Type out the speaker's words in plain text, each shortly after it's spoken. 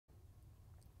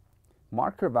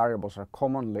marker variables are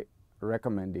commonly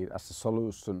recommended as a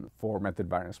solution for method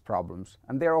variance problems,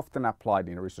 and they are often applied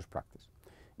in research practice.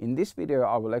 In this video,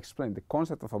 I will explain the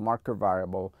concept of a marker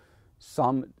variable,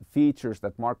 some features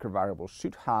that marker variables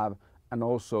should have, and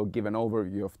also give an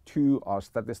overview of two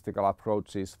statistical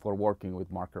approaches for working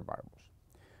with marker variables.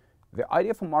 The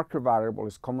idea of a marker variable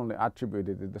is commonly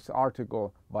attributed to this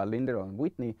article by Lindell and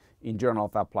Whitney in Journal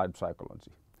of Applied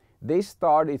Psychology. They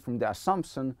started from the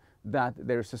assumption that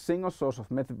there is a single source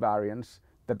of method variance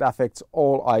that affects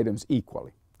all items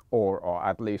equally, or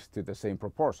at least to the same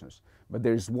proportions. But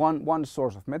there is one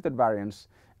source of method variance,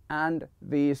 and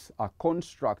these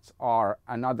constructs are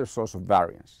another source of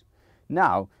variance.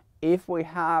 Now, if we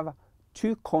have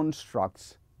two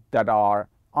constructs that are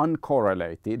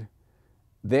uncorrelated,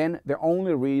 then the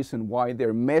only reason why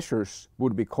their measures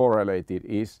would be correlated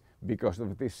is because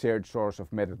of this shared source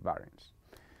of method variance.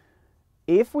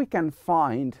 If we can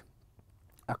find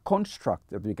a construct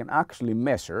that we can actually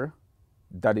measure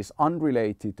that is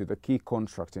unrelated to the key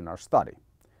constructs in our study,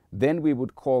 then we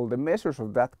would call the measures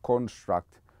of that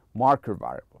construct marker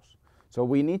variables. So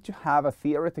we need to have a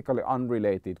theoretically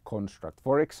unrelated construct.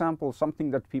 For example, something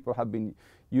that people have been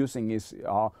using is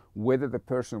whether the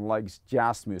person likes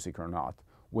jazz music or not.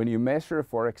 When you measure,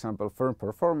 for example, firm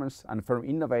performance and firm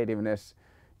innovativeness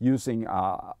using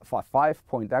a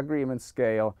 5-point agreement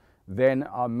scale, then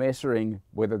measuring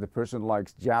whether the person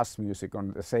likes jazz music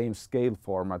on the same scale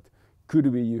format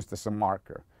could be used as a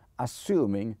marker,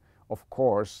 assuming, of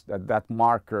course, that that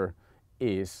marker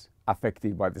is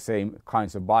affected by the same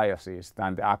kinds of biases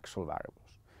than the actual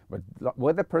variables. But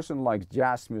whether the person likes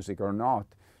jazz music or not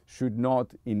should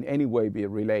not in any way be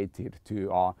related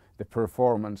to the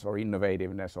performance or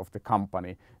innovativeness of the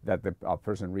company that the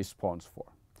person responds for.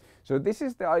 So this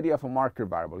is the idea of a marker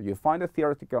variable. You find a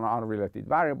theoretical and unrelated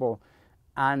variable,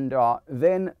 and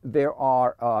then there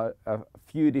are a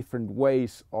few different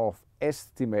ways of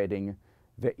estimating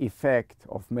the effect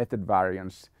of method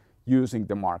variance using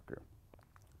the marker.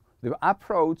 The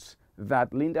approach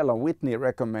that Lindell and Whitney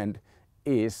recommend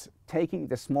is taking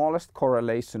the smallest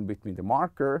correlation between the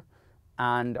marker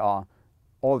and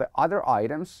all the other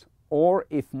items, or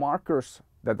if markers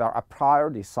that are a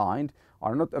priori designed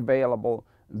are not available,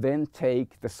 then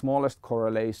take the smallest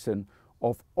correlation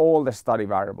of all the study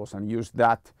variables and use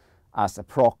that as a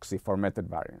proxy for method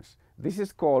variance. This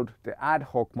is called the ad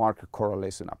hoc marker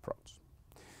correlation approach.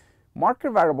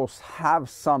 Marker variables have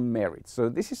some merits. So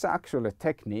this is actually a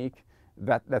technique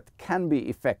that can be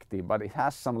effective, but it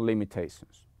has some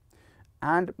limitations.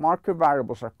 And marker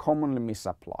variables are commonly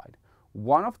misapplied.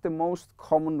 One of the most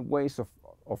common ways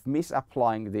of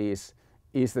misapplying these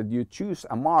is that you choose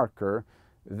a marker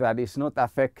that is not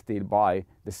affected by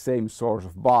the same source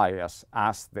of bias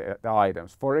as the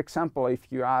items. For example,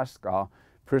 if you ask a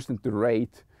person to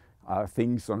rate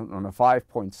things on a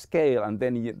 5-point scale, and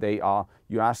then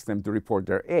you ask them to report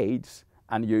their age,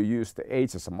 and you use the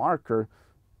age as a marker,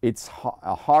 it's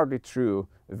hardly true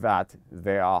that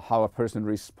how a person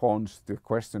responds to a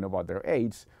question about their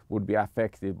age would be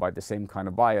affected by the same kind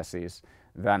of biases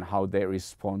than how they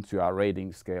respond to a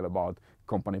rating scale about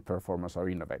company performance or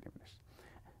innovativeness.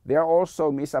 There are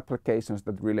also misapplications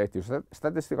that relate to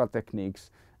statistical techniques,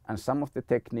 and some of the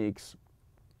techniques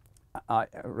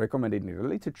recommended in the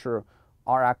literature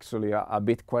are actually a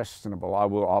bit questionable. I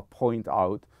will point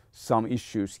out some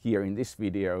issues here in this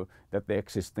video that the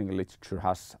existing literature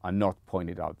has not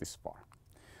pointed out this far.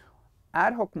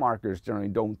 Ad hoc markers generally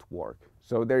don't work.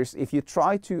 So if you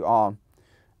try to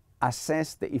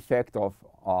assess the effect of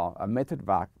a method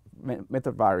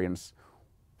variance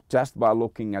just by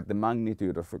looking at the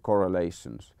magnitude of the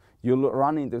correlations, you'll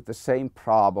run into the same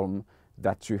problem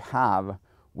that you have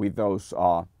with those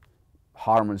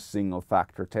Harman single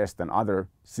factor test and other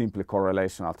simply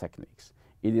correlational techniques.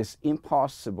 It is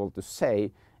impossible to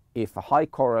say if a high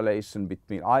correlation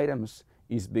between items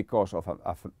is because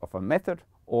of a method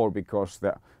or because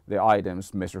the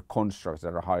items measure constructs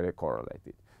that are highly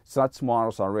correlated. Such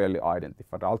models are rarely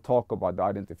identified. I'll talk about the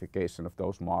identification of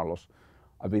those models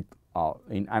a bit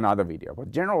in another video.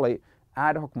 But generally,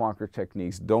 ad hoc marker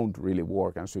techniques don't really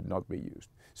work and should not be used.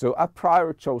 So a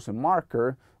prior chosen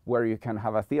marker where you can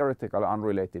have a theoretical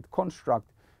unrelated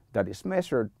construct that is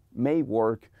measured may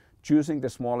work. Choosing the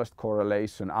smallest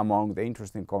correlation among the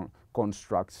interesting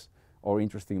constructs or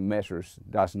interesting measures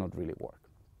does not really work.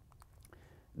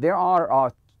 There are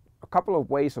a couple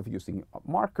of ways of using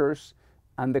markers,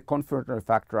 and the confirmatory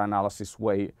factor analysis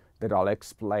way that I'll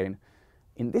explain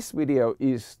in this video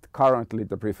is currently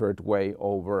the preferred way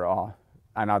over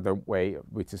another way,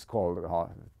 which is called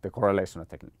the correlational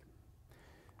technique.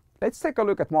 Let's take a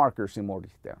look at markers in more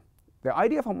detail. The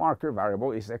idea of a marker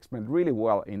variable is explained really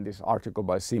well in this article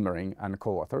by Simmering and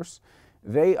co-authors.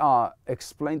 They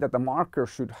explained that the marker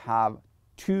should have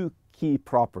two key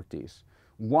properties.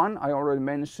 One, I already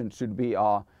mentioned, should be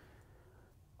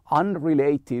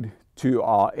unrelated to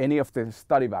any of the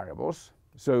study variables.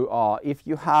 So if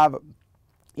you have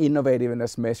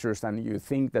innovativeness measures and you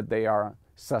think that they are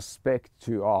suspect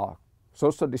to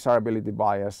social desirability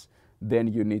bias, then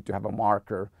you need to have a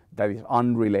marker that is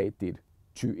unrelated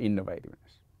to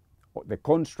innovativeness. The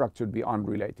construct should be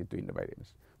unrelated to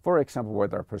innovativeness. For example,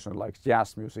 whether a person likes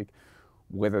jazz music,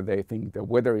 whether they think the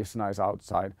weather is nice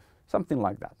outside, something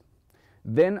like that.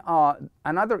 Then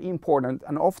another important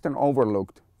and often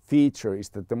overlooked feature is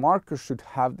that the marker should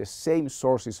have the same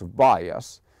sources of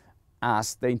bias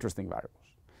as the interesting variables.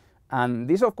 And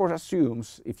this of course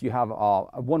assumes, if you have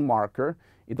one marker,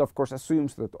 it of course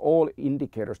assumes that all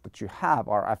indicators that you have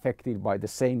are affected by the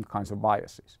same kinds of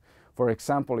biases. For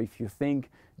example, if you think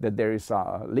that there is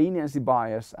a leniency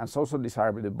bias and social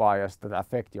desirability bias that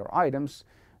affect your items,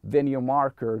 then your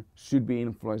marker should be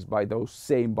influenced by those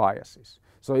same biases.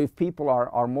 So if people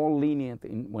are more lenient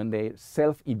when they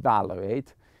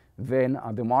self-evaluate, then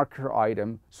the marker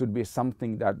item should be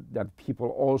something that people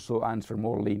also answer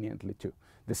more leniently to.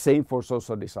 The same for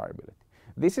social desirability.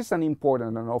 This is an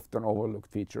important and often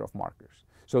overlooked feature of markers.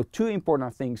 So two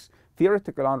important things: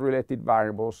 theoretical unrelated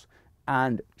variables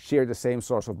and share the same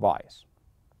source of bias.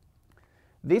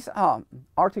 This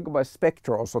article by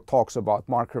Spector also talks about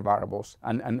marker variables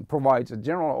and provides a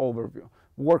general overview,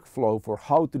 workflow for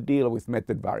how to deal with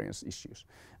method variance issues.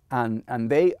 And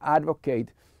they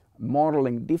advocate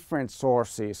modeling different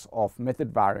sources of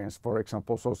method variance, for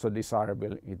example, social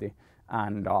desirability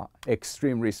and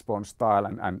extreme response style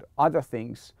and other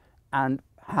things, and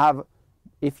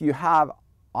if you have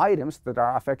items that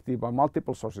are affected by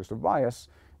multiple sources of bias,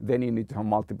 then you need to have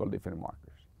multiple different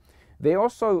markers. They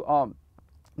also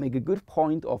make a good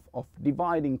point of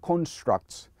dividing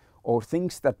constructs or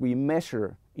things that we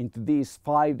measure into these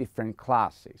 5 different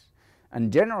classes.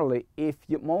 And generally, if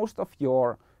most of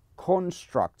your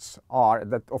constructs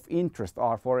that of interest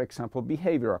are, for example,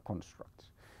 behavioral constructs,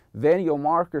 then your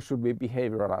marker should be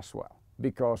behavioral as well,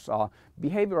 because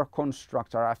behavioral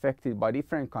constructs are affected by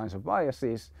different kinds of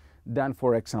biases than,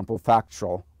 for example,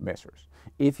 factual measures.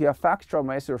 If you have factual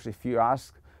measures, if you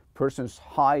ask person's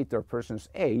height or person's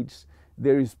age,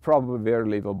 there is probably very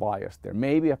little bias there.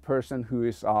 Maybe a person who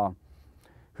is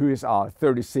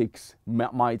 36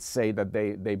 might say that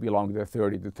they belong to the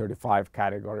 30 to 35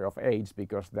 category of age,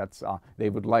 because that's they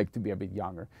would like to be a bit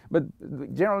younger. But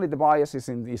generally the biases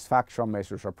in these factual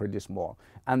measures are pretty small,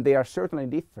 and they are certainly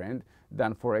different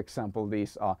than, for example,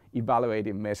 these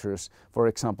evaluative measures. For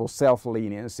example,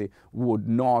 self-leniency would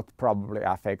not probably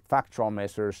affect factual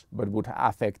measures, but would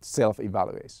affect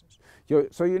self-evaluations.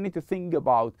 So you need to think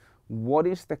about what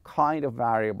is the kind of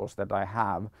variables that I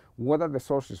have, what are the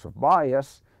sources of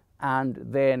bias, and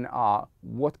then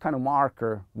what kind of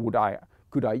marker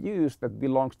could I use that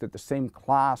belongs to the same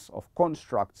class of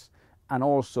constructs, and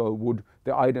also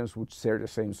the items would share the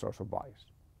same source of bias.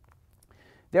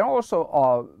 There are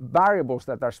also variables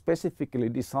that are specifically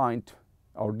designed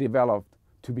or developed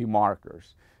to be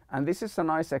markers. And this is a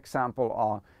nice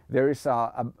example. There is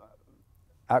a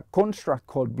construct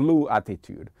called blue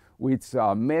attitude, which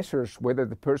measures whether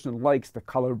the person likes the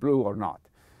color blue or not.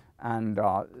 And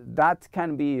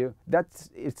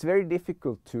it's very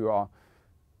difficult to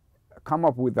come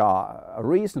up with a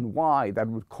reason why that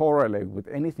would correlate with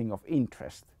anything of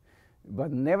interest.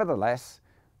 But nevertheless,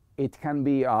 it can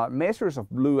be measures of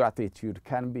blue attitude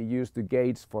can be used to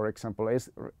gauge, for example,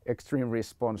 extreme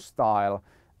response style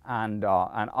and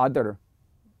other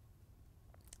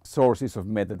sources of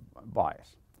method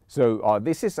bias. So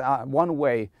this is one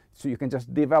way. So you can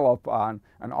just develop an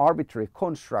arbitrary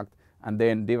construct and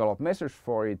then develop measures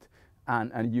for it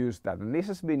and use that. And this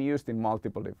has been used in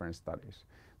multiple different studies.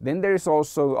 Then there is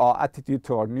also attitude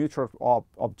toward neutral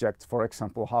objects, for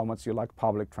example, how much you like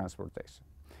public transportation.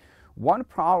 One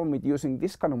problem with using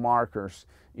this kind of markers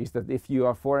is that if you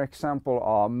are, for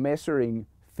example, measuring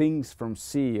things from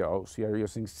CEOs, you are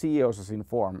using CEOs as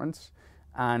informants,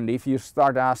 and if you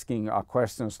start asking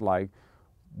questions like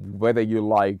whether you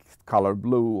like color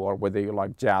blue, or whether you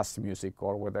like jazz music,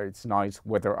 or whether it's nice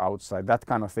weather outside, that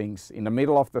kind of things in the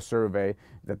middle of the survey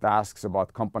that asks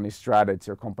about company strategy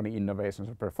or company innovations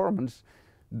or performance,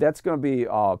 that's going to be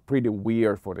pretty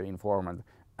weird for the informant,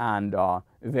 and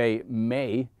they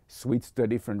may switch to a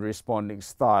different responding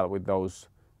style with those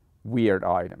weird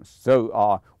items.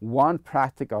 So one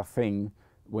practical thing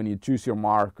when you choose your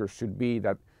marker should be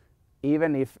that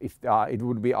even if it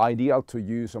would be ideal to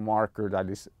use a marker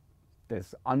that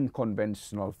that's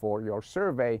unconventional for your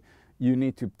survey, you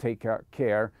need to take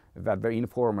care that the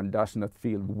informant does not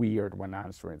feel weird when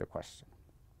answering the question.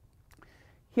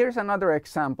 Here's another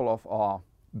example of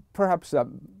perhaps a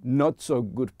not so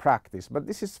good practice, but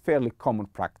this is fairly common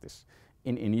practice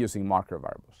in using marker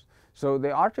variables. So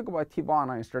the article by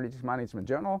Tivana in Strategic Management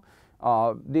Journal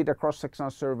did a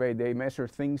cross-sectional survey. They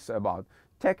measured things about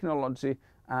technology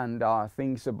and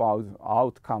things about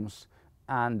outcomes,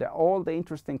 and all the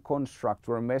interesting constructs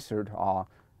were measured.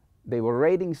 They were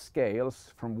rating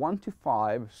scales from 1 to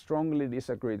 5, strongly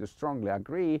disagree to strongly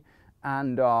agree,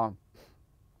 and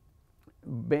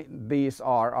these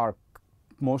are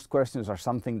most questions are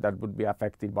something that would be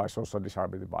affected by social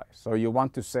desirability bias. So you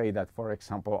want to say that, for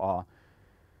example,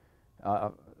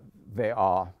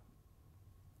 the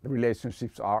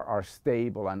relationships are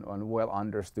stable and well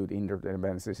understood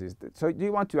interdependencies. So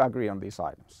you want to agree on these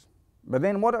items. But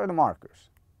then what are the markers?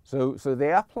 So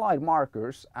they applied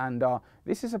markers, and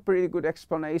this is a pretty good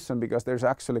explanation because there's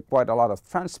actually quite a lot of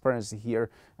transparency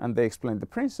here, and they explain the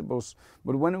principles.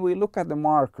 But when we look at the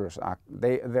markers,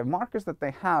 the markers that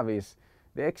they have is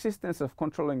the existence of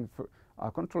controlling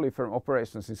firm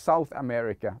operations in South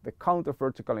America, the count of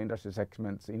vertical industry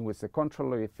segments in which the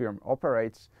controlling firm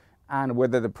operates, and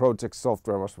whether the project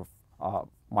software was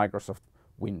Microsoft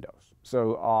Windows.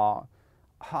 So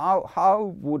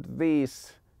how would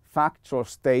these factual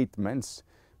statements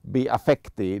be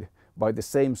affected by the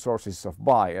same sources of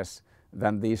bias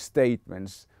than these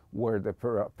statements where the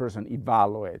person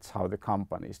evaluates how the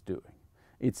company is doing?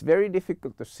 It's very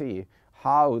difficult to see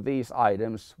how these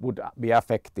items would be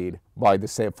affected by the,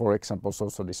 say, for example,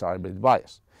 social desirability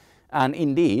bias. And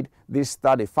indeed, this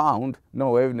study found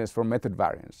no evidence for method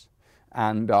variance.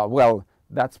 And well,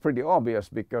 that's pretty obvious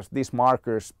because these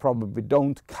markers probably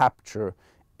don't capture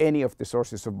any of the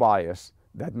sources of bias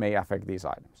that may affect these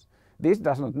items. This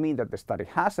does not mean that the study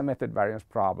has a method variance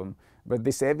problem, but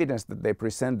this evidence that they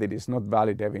presented is not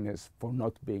valid evidence for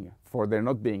there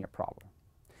not being a problem.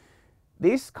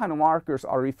 These kind of markers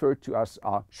are referred to as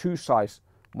shoe size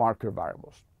marker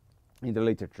variables in the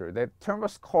literature. The term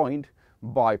was coined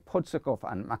by Podzakov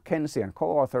and McKenzie and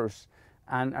co-authors,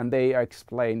 and they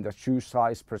explain that shoe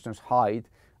size, person's height,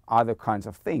 other kinds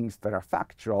of things that are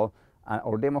factual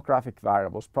or demographic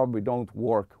variables probably don't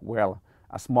work well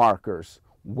as markers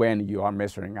when you are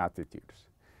measuring attitudes.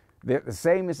 The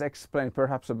same is explained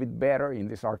perhaps a bit better in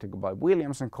this article by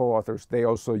Williams and co-authors. They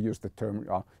also use the term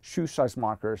shoe size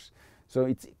markers. So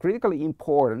it's critically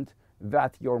important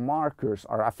that your markers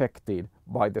are affected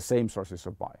by the same sources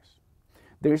of bias.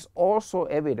 There is also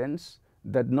evidence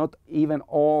that not even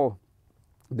all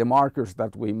the markers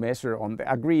that we measure on the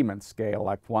agreement scale,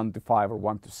 like 1 to 5 or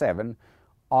 1 to 7,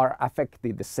 are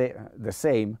affected the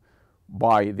same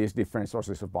by these different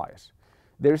sources of bias.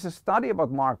 There is a study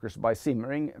about markers by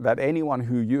Simmering that anyone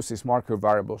who uses marker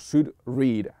variables should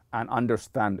read and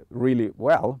understand really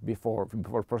well before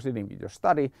proceeding with your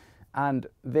study. And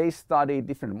they study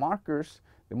different markers.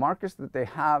 The markers that they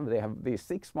have these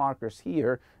 6 markers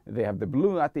here. They have the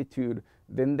blue attitude,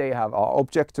 then they have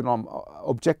objective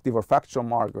or factual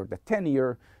marker, the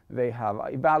tenure, they have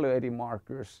evaluating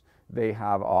markers, they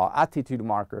have attitude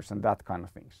markers and that kind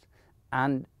of things.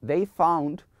 And they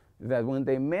found that when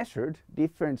they measured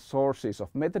different sources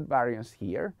of method variance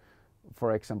here,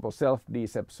 for example,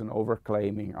 self-deception,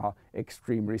 overclaiming,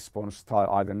 extreme response style,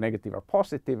 either negative or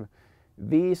positive,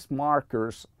 these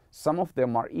markers, some of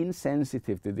them are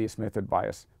insensitive to these method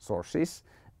bias sources,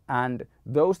 and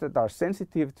those that are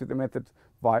sensitive to the method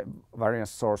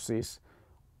variance sources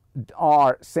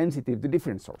are sensitive to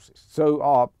different sources.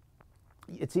 So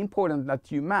it's important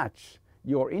that you match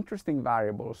your interesting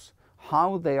variables,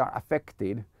 how they are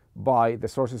affected by the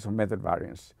sources of method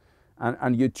variance.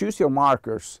 And you choose your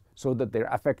markers so that they're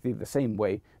affected the same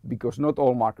way, because not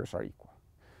all markers are equal.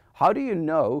 How do you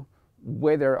know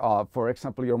whether, for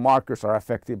example, your markers are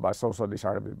affected by social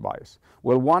desirability bias?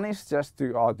 Well, one is just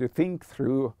to think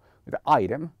through the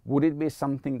item. Would it be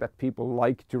something that people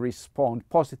like to respond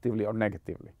positively or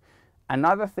negatively?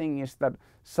 Another thing is that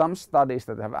some studies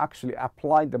that have actually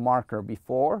applied the marker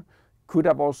before could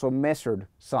have also measured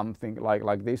something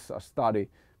like this study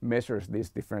measures these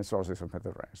different sources of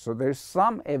method variance. So there's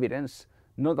some evidence,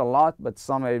 not a lot, but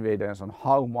some evidence on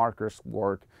how markers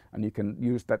work, and you can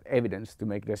use that evidence to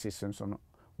make decisions on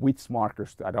which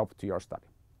markers to adopt to your study.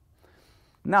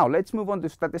 Now let's move on to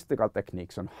statistical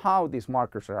techniques on how these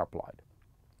markers are applied.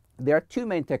 There are 2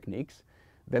 main techniques.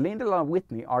 The Lindenlaw and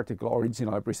Whitney article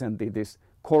originally presented this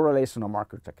correlational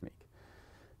marker technique.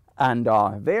 And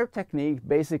their technique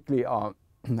basically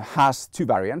has 2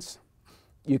 variants.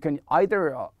 You can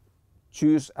either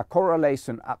choose a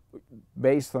correlation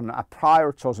based on a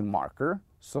prior chosen marker.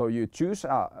 So you choose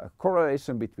a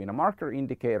correlation between a marker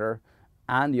indicator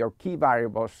and your key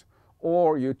variables,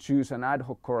 or you choose an ad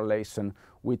hoc correlation,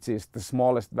 which is the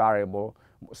smallest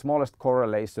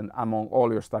correlation among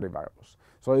all your study variables.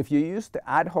 So if you use the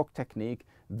ad hoc technique,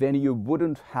 then you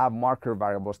wouldn't have marker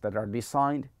variables that are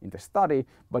designed in the study,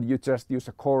 but you just use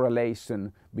a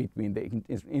correlation between the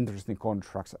interesting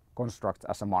constructs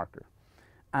as a marker.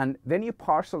 And then you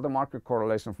parcel the marker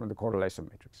correlation from the correlation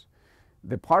matrix.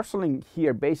 The parceling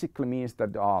here basically means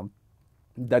that,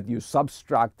 that you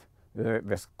subtract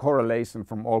this correlation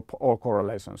from all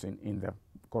correlations in the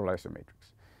correlation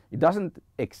matrix. It doesn't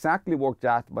exactly work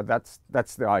that, but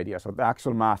that's the idea. So the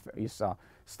actual math is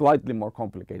slightly more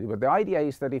complicated. But the idea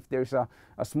is that if there's a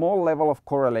small level of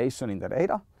correlation in the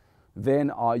data, then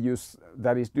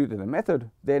that is due to the method,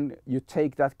 then you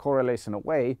take that correlation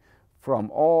away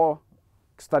from all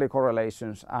study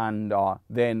correlations, and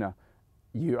then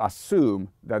you assume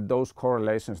that those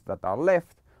correlations that are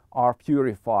left are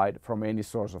purified from any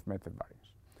source of method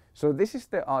variance. So this is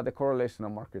the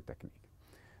correlational marker technique.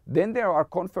 Then there are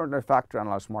confirmatory factor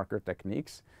analysis marker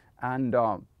techniques, and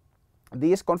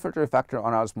these confirmatory factor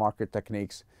analysis marker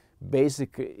techniques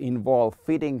basically involve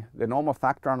fitting the normal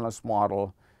factor analysis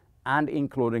model and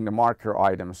including the marker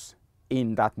items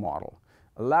in that model.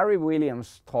 Larry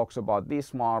Williams talks about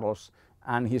these models,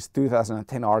 and his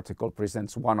 2010 article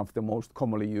presents one of the most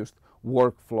commonly used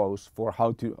workflows for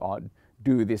how to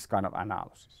do this kind of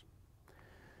analysis.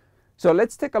 So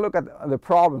let's take a look at the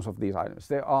problems of these items.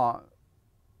 The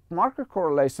marker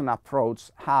correlation approach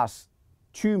has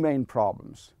two main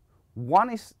problems.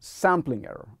 One is sampling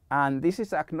error, and this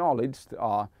is acknowledged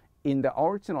in the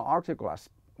original article as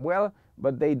well,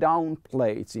 but they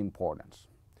downplay its importance.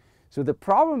 So the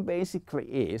problem basically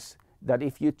is that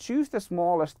if you choose the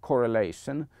smallest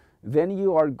correlation, then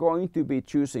you are going to be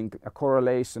choosing a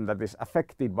correlation that is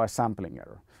affected by sampling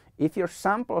error. If your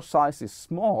sample size is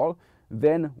small,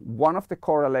 then one of the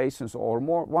correlations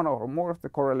one or more of the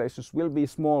correlations will be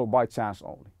small by chance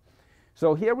only.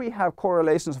 So here we have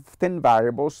correlations of 10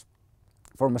 variables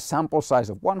from a sample size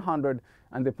of 100,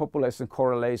 and the population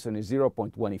correlation is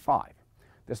 0.25.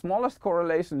 The smallest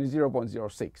correlation is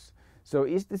 0.06. So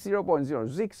is the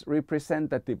 0.06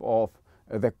 representative of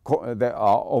the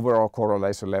overall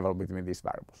correlation level between these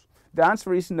variables? The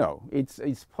answer is no. It's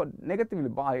negatively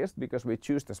biased because we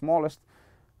choose the smallest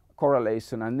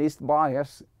correlation, and this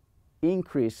bias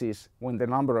increases when the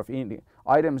number of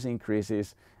items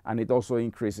increases, and it also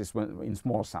increases in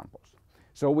small samples.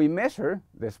 So we measure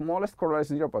the smallest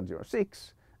correlation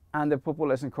 0.06 and the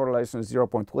population correlation is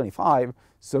 0.25.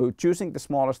 So choosing the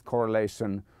smallest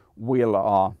correlation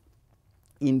will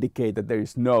indicate that there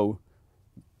is no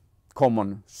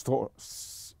common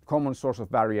source of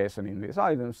variation in these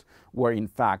items, where in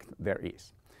fact there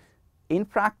is. In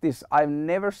practice, I've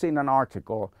never seen an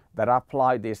article that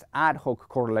applied this ad hoc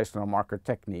correlational marker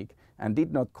technique and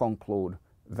did not conclude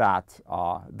that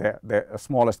the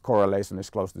smallest correlation is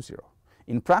close to zero.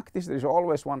 In practice, there is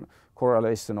always one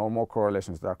correlation or more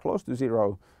correlations that are close to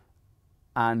zero,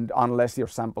 and unless your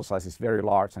sample size is very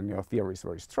large and your theory is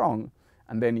very strong,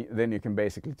 and then you can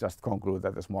basically just conclude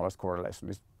that the smallest correlation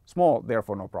is small,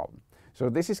 therefore no problem. So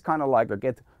this is kind of like a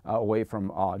get away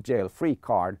from jail free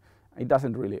card. It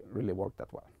doesn't really work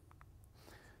that well.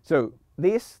 So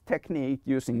this technique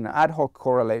using an ad hoc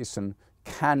correlation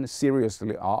can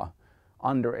seriously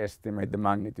underestimate the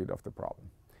magnitude of the problem.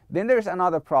 Then there's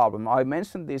another problem. I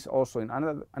mentioned this also in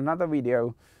another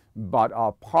video, but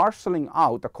parceling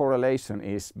out a correlation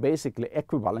is basically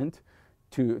equivalent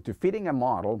to fitting a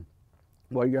model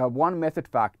where you have one method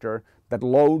factor that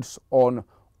loads on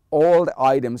all the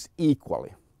items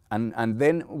equally. And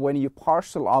then when you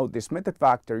parcel out this method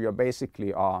factor, you're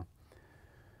basically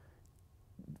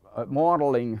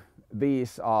modeling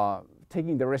these,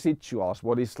 taking the residuals,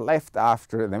 what is left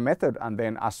after the method, and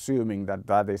then assuming that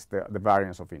that is the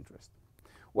variance of interest.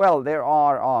 Well, there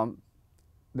are,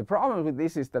 the problem with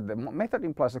this is that the method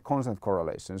implies a constant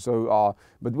correlation. So,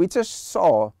 but we just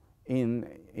saw in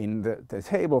the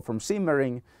table from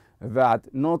Simmering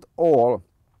that not all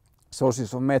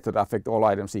sources of method affect all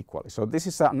items equally. So this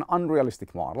is an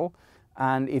unrealistic model,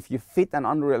 and if you fit an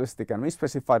unrealistic and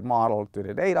misspecified model to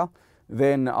the data,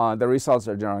 then the results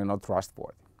are generally not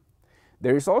trustworthy.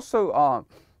 There is also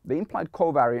the implied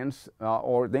covariance,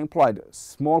 or the implied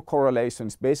small correlation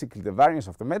is basically the variance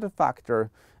of the method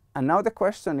factor. And now the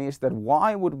question is that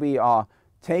why would we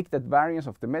take that variance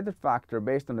of the method factor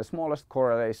based on the smallest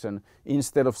correlation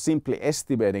instead of simply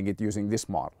estimating it using this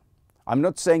model? I'm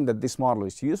not saying that this model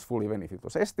is useful even if it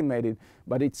was estimated,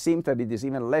 but it seems that it is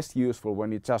even less useful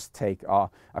when you just take a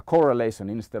correlation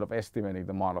instead of estimating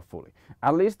the model fully.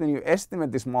 At least when you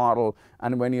estimate this model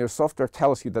and when your software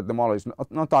tells you that the model is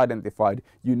not identified,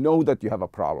 you know that you have a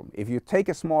problem. If you take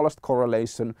a smallest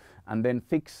correlation and then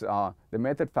fix the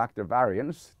method factor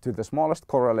variance to the smallest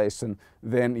correlation,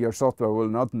 then your software will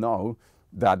not know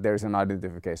that there is an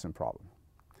identification problem.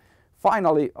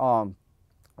 Finally,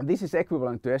 this is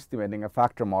equivalent to estimating a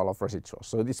factor model of residuals.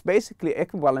 So it's basically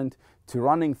equivalent to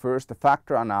running first a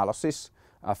factor analysis,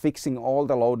 fixing all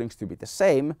the loadings to be the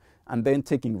same, and then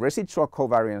taking residual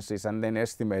covariances and then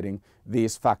estimating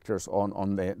these factors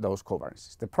on those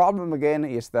covariances. The problem again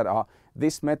is that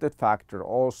this method factor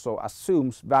also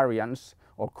assumes variance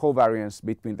or covariance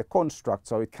between the constructs,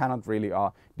 so it cannot really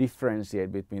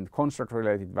differentiate between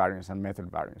construct-related variance and method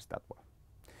variance that way.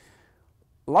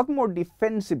 A lot more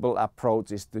defensible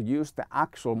approach is to use the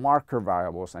actual marker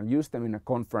variables and use them in a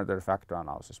confirmatory factor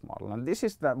analysis model. And this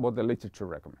is what the literature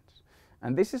recommends.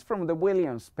 And this is from the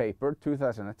Williams paper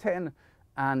 2010.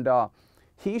 And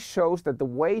he shows that the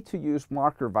way to use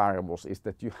marker variables is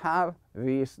that you have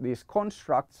these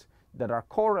constructs that are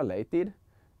correlated.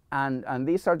 And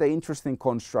these are the interesting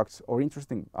constructs, or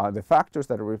the factors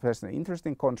that represent the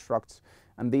interesting constructs.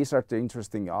 And these are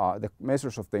the the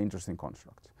measures of the interesting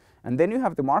constructs. And then you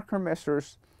have the marker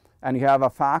measures, and you have a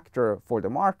factor for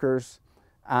the markers,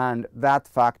 and that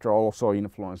factor also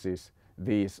influences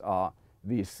these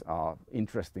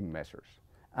interesting measures.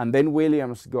 And then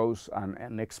Williams goes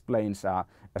and explains a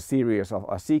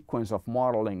sequence of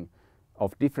modeling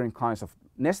of different kinds of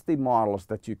nested models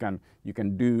that you can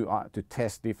do to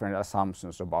test different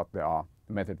assumptions about the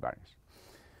method variance.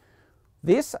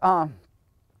 This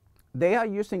they are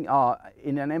using,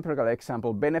 in an empirical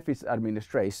example, benefits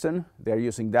administration. They are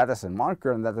using that as a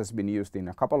marker, and that has been used in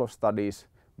a couple of studies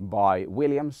by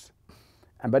Williams.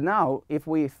 But now, if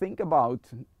we think about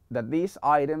that these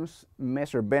items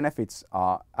measure benefits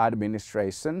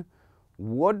administration,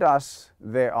 what does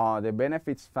the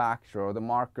benefits factor or the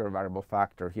marker variable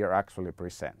factor here actually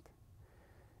present?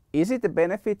 Is it the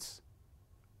benefits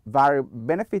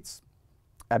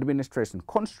administration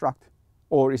construct,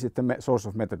 or is it the source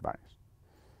of method variance?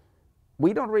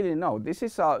 We don't really know. This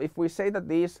is if we say that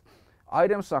these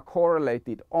items are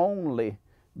correlated only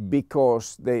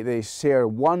because they share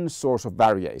one source of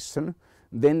variation,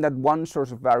 then that one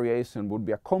source of variation would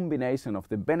be a combination of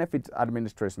the benefits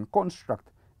administration construct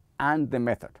and the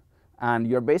method. And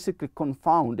you're basically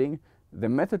confounding the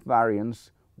method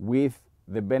variance with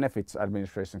the benefits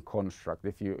administration construct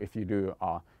if you do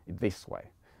it this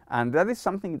way. And that is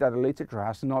something that the literature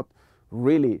has not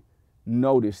really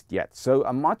noticed yet. So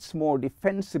a much more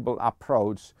defensible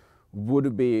approach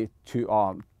would be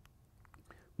to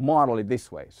model it this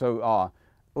way. So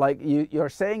like you're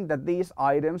saying that these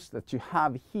items that you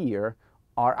have here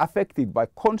are affected by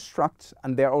constructs,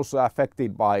 and they're also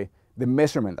affected by the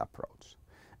measurement approach.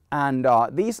 And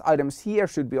these items here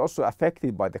should be also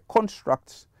affected by the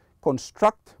construct,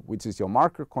 which is your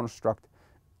marker construct,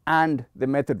 and the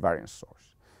method variance source.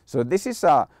 So this is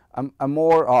a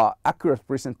more accurate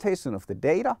presentation of the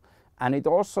data, and it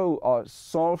also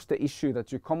solves the issue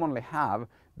that you commonly have,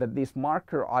 that these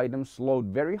marker items load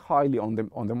very highly on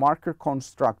the marker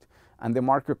construct, and the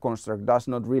marker construct does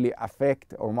not really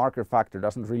affect, or marker factor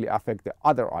doesn't really affect the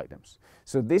other items.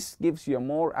 So this gives you a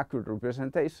more accurate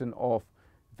representation of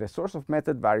the source of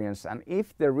method variance, and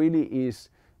if there really is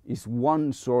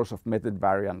one source of method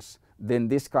variance, then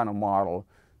this kind of model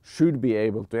should be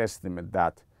able to estimate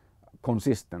that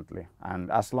consistently. And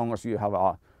as long as you have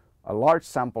a large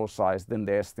sample size, then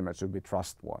the estimate should be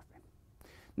trustworthy.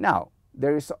 Now,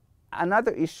 there is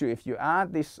another issue. If you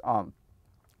add this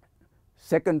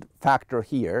second factor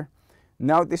here,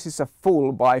 now this is a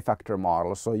full bifactor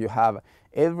model, so you have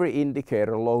every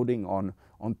indicator loading on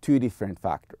two different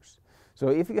factors. So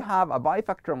if you have a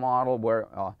bifactor model where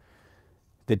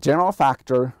the general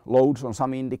factor loads on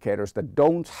some indicators that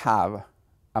don't have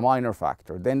a minor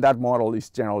factor, then that model is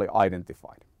generally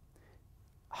identified.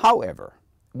 However,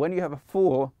 when you have a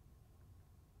full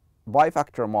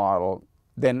bifactor model,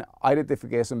 then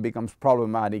identification becomes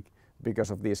problematic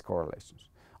because of these correlations.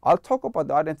 I'll talk about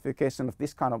the identification of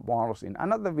this kind of models in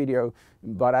another video,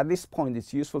 but at this point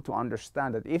it's useful to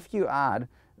understand that if you add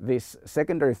this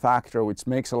secondary factor, which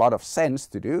makes a lot of sense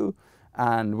to do,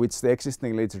 and which the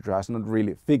existing literature has not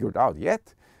really figured out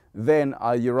yet, then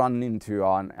you run into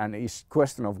an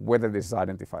question of whether this is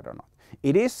identified or not.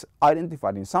 It is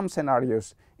identified in some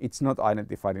scenarios, it's not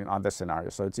identified in other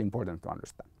scenarios, so it's important to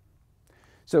understand.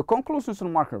 So conclusions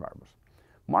on marker variables.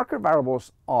 Marker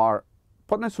variables are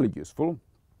potentially useful.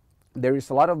 There is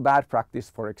a lot of bad practice,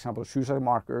 for example, suicide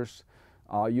markers,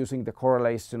 using the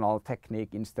correlational technique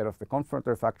instead of the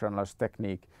confirmatory factor analysis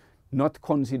technique, not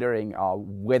considering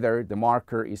whether the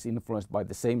marker is influenced by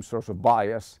the same source of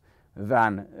bias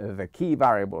than the key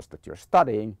variables that you're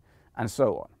studying, and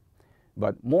so on.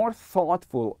 But more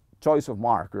thoughtful choice of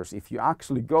markers, if you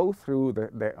actually go through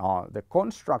the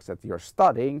constructs that you're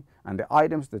studying and the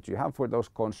items that you have for those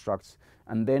constructs,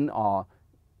 and then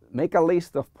make a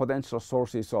list of potential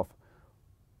sources of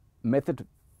method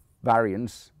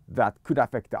variance that could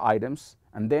affect the items,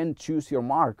 and then choose your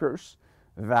markers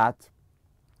that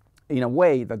in a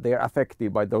way that they are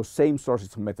affected by those same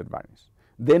sources of method variance,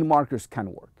 then markers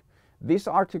can work. This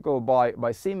article by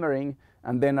Simmering,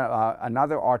 and then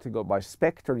another article by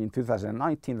Spector in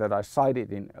 2019 that I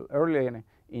cited earlier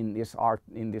in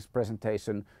this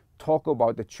presentation, talk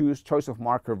about the choice of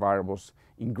marker variables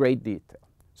in great detail.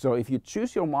 So if you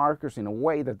choose your markers in a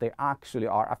way that they actually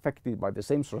are affected by the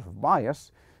same sort of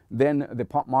bias, then the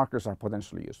markers are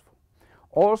potentially useful.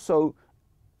 Also,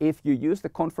 if you use the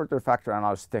confirmatory factor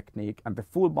analysis technique and the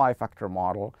full bifactor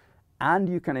model, and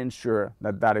you can ensure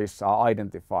that that is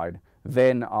identified,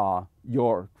 then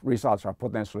your results are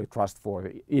potentially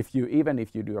trustworthy even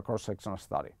if you do a cross-sectional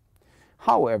study.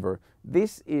 However,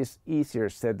 this is easier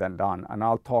said than done, and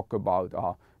I'll talk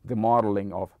about the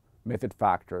modeling of method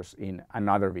factors in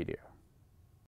another video.